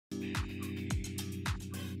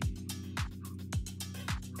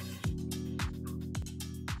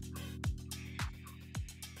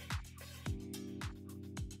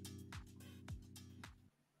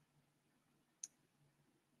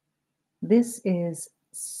This is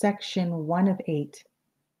section 1 of 8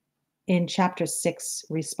 in chapter 6,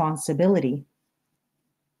 Responsibility,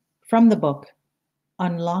 from the book,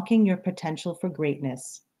 Unlocking Your Potential for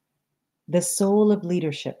Greatness, The Soul of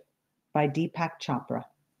Leadership by Deepak Chopra.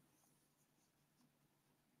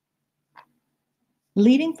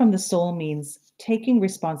 Leading from the soul means taking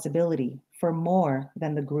responsibility for more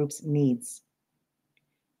than the group's needs.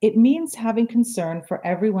 It means having concern for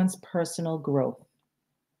everyone's personal growth.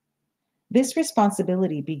 This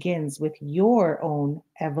responsibility begins with your own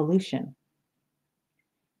evolution.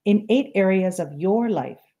 In 8 areas of your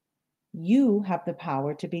life, you have the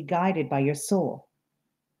power to be guided by your soul.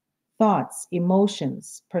 Thoughts,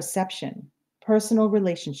 emotions, perception, personal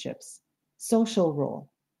relationships, social role,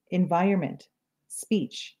 environment,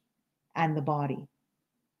 speech, and the body.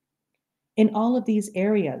 In all of these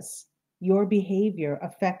areas, your behavior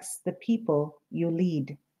affects the people you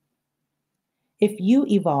lead. If you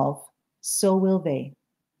evolve, so will they.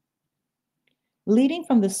 Leading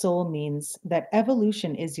from the soul means that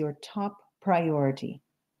evolution is your top priority.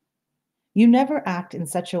 You never act in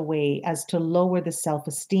such a way as to lower the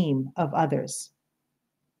self-esteem of others.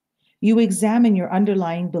 You examine your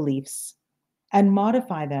underlying beliefs and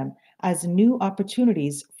modify them as new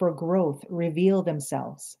opportunities for growth reveal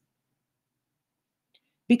themselves.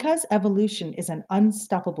 Because evolution is an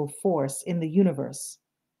unstoppable force in the universe,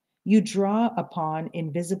 you draw upon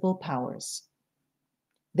invisible powers.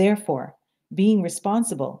 Therefore, being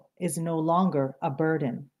responsible is no longer a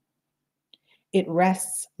burden. It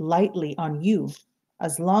rests lightly on you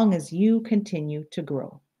as long as you continue to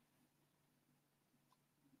grow.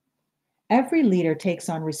 Every leader takes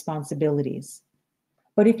on responsibilities,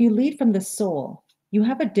 but if you lead from the soul, you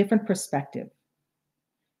have a different perspective.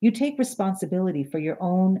 You take responsibility for your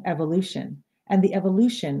own evolution and the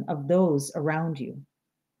evolution of those around you.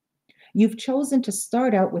 You've chosen to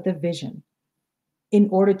start out with a vision. In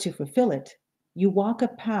order to fulfill it, you walk a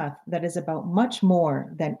path that is about much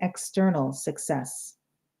more than external success.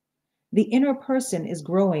 The inner person is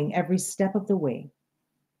growing every step of the way.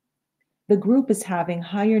 The group is having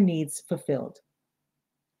higher needs fulfilled.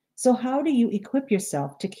 So how do you equip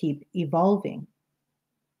yourself to keep evolving?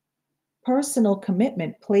 Personal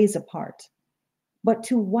commitment plays a part, but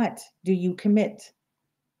to what do you commit?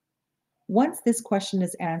 Once this question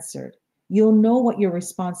is answered, you'll know what your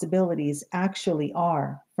responsibilities actually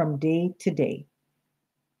are from day to day.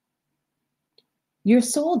 Your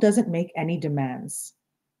soul doesn't make any demands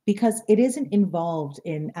because it isn't involved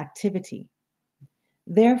in activity.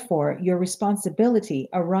 Therefore, your responsibility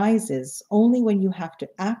arises only when you have to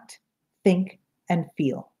act, think, and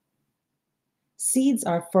feel. Seeds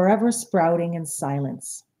are forever sprouting in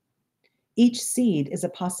silence. Each seed is a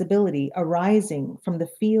possibility arising from the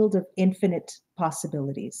field of infinite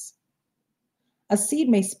possibilities. A seed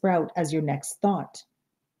may sprout as your next thought.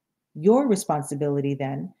 Your responsibility,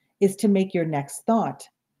 then, is to make your next thought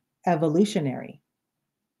evolutionary.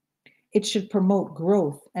 It should promote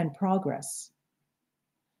growth and progress.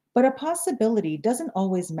 But a possibility doesn't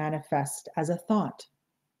always manifest as a thought.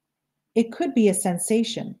 It could be a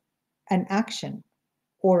sensation, an action,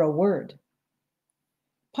 or a word.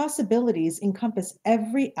 Possibilities encompass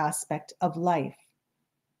every aspect of life.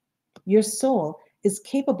 Your soul is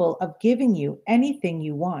capable of giving you anything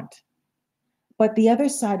you want. But the other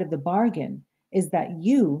side of the bargain is that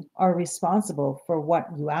you are responsible for what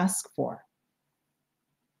you ask for.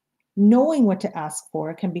 Knowing what to ask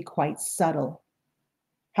for can be quite subtle.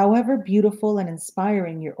 However beautiful and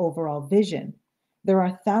inspiring your overall vision, there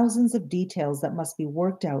are thousands of details that must be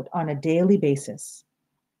worked out on a daily basis.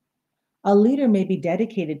 A leader may be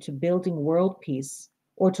dedicated to building world peace,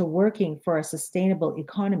 or to working for a sustainable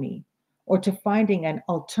economy, or to finding an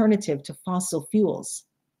alternative to fossil fuels.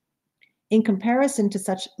 In comparison to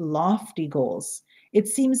such lofty goals, it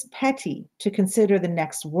seems petty to consider the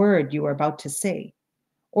next word you are about to say,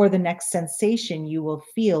 or the next sensation you will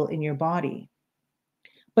feel in your body.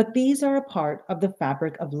 But these are a part of the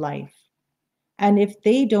fabric of life. And if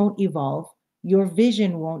they don't evolve, your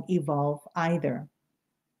vision won't evolve either.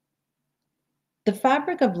 The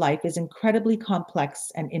fabric of life is incredibly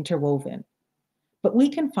complex and interwoven, but we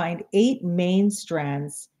can find 8 main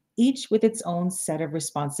strands, each with its own set of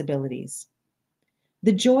responsibilities.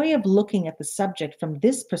 The joy of looking at the subject from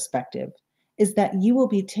this perspective is that you will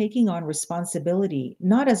be taking on responsibility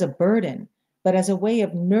not as a burden, but as a way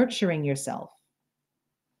of nurturing yourself.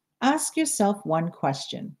 Ask yourself one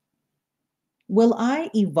question. Will I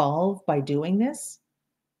evolve by doing this?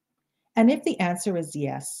 And if the answer is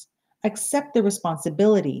yes, accept the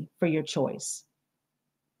responsibility for your choice.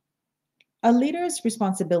 A leader's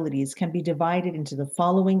responsibilities can be divided into the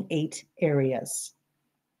following 8 areas.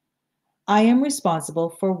 I am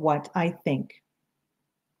responsible for what I think.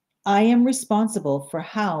 I am responsible for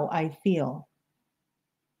how I feel.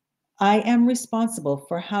 I am responsible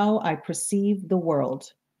for how I perceive the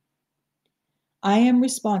world. I am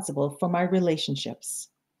responsible for my relationships.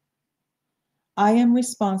 I am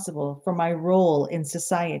responsible for my role in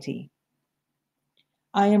society.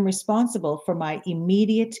 I am responsible for my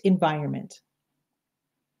immediate environment.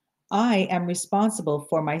 I am responsible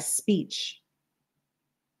for my speech.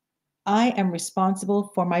 I am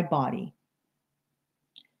responsible for my body.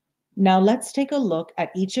 Now let's take a look at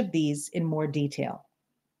each of these in more detail.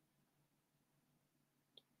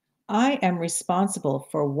 I am responsible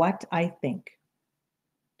for what I think.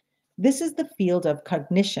 This is the field of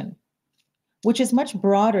cognition, which is much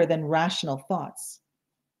broader than rational thoughts.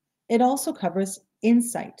 It also covers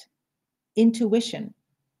insight, intuition,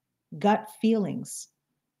 gut feelings,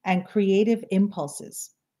 and creative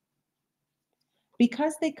impulses.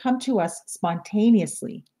 Because they come to us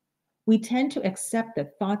spontaneously, we tend to accept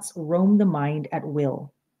that thoughts roam the mind at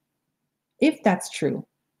will. If that's true,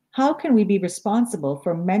 how can we be responsible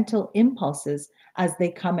for mental impulses as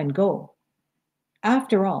they come and go?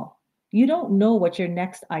 After all, you don't know what your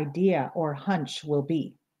next idea or hunch will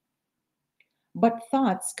be. But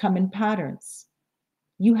thoughts come in patterns.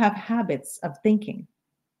 You have habits of thinking.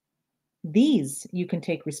 These you can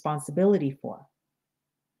take responsibility for.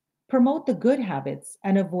 Promote the good habits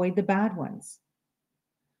and avoid the bad ones.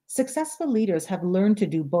 Successful leaders have learned to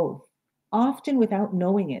do both, often without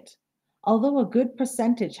knowing it, although a good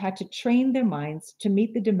percentage had to train their minds to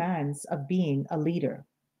meet the demands of being a leader.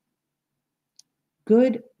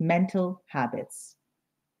 Good mental habits.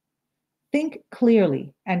 Think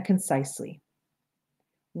clearly and concisely.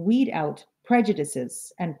 Weed out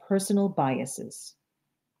prejudices and personal biases.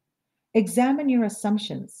 Examine your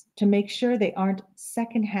assumptions to make sure they aren't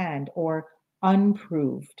secondhand or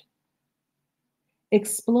unproved.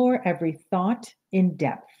 Explore every thought in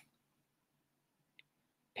depth.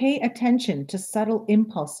 Pay attention to subtle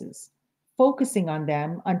impulses, focusing on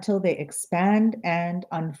them until they expand and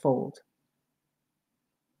unfold.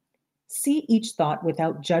 See each thought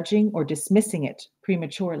without judging or dismissing it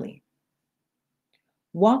prematurely.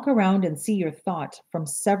 Walk around and see your thought from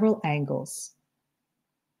several angles.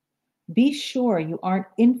 Be sure you aren't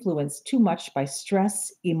influenced too much by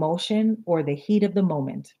stress, emotion, or the heat of the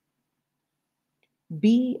moment.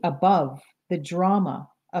 Be above the drama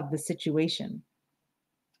of the situation.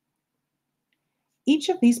 Each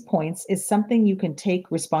of these points is something you can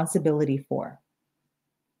take responsibility for.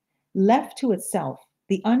 Left to itself,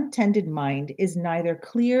 the untended mind is neither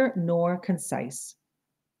clear nor concise.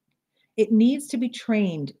 It needs to be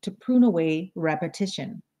trained to prune away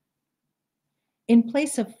repetition. In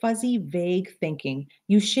place of fuzzy, vague thinking,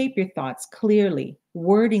 you shape your thoughts clearly,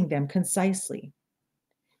 wording them concisely.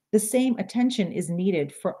 The same attention is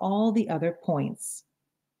needed for all the other points.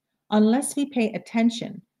 Unless we pay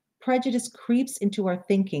attention, prejudice creeps into our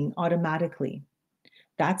thinking automatically.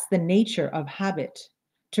 That's the nature of habit,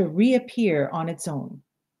 to reappear on its own.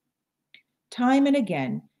 Time and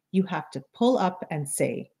again, you have to pull up and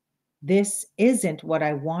say, "This isn't what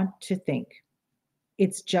I want to think.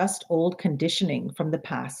 It's just old conditioning from the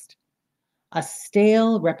past, a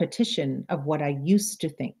stale repetition of what I used to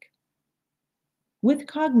think." With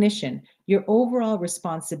cognition, your overall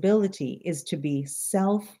responsibility is to be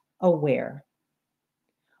self-aware.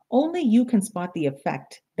 Only you can spot the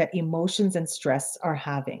effect that emotions and stress are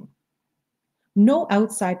having. No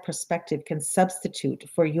outside perspective can substitute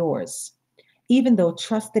for yours, even though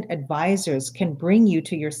trusted advisors can bring you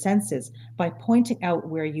to your senses by pointing out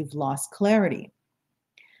where you've lost clarity.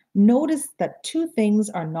 Notice that two things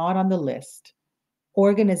are not on the list: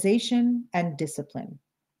 organization and discipline.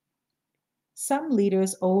 Some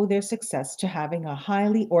leaders owe their success to having a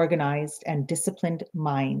highly organized and disciplined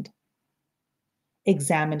mind.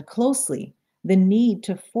 Examined closely, the need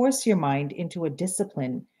to force your mind into a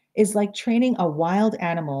discipline is like training a wild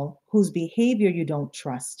animal whose behavior you don't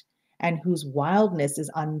trust and whose wildness is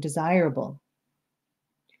undesirable.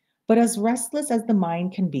 But as restless as the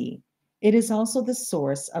mind can be, it is also the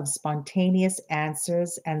source of spontaneous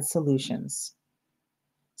answers and solutions.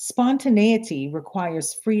 Spontaneity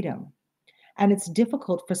requires freedom, and it's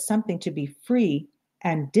difficult for something to be free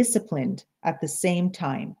and disciplined at the same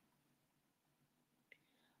time.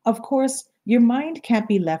 Of course, your mind can't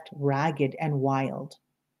be left ragged and wild.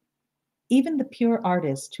 Even the pure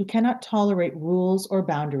artist who cannot tolerate rules or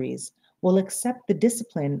boundaries will accept the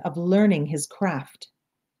discipline of learning his craft.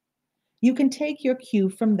 You can take your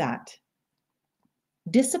cue from that.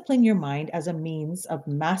 Discipline your mind as a means of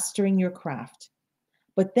mastering your craft,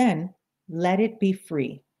 but then let it be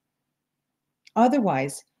free.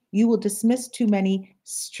 Otherwise, You will dismiss too many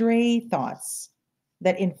stray thoughts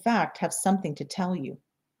that in fact have something to tell you.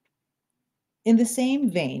 In the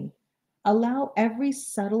same vein, allow every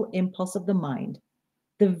subtle impulse of the mind,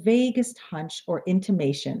 the vaguest hunch or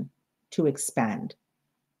intimation, to expand.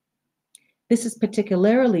 This is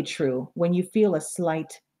particularly true when you feel a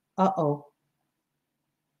slight uh-oh.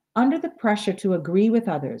 Under the pressure to agree with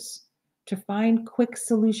others, to find quick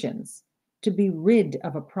solutions, to be rid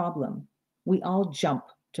of a problem, we all jump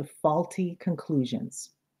to faulty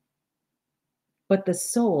conclusions. But the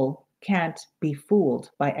soul can't be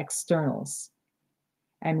fooled by externals.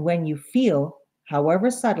 And when you feel,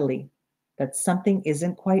 however subtly, that something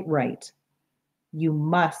isn't quite right, you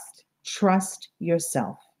must trust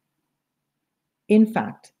yourself. In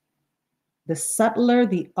fact, the subtler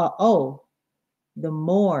the uh-oh, the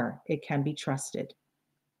more it can be trusted.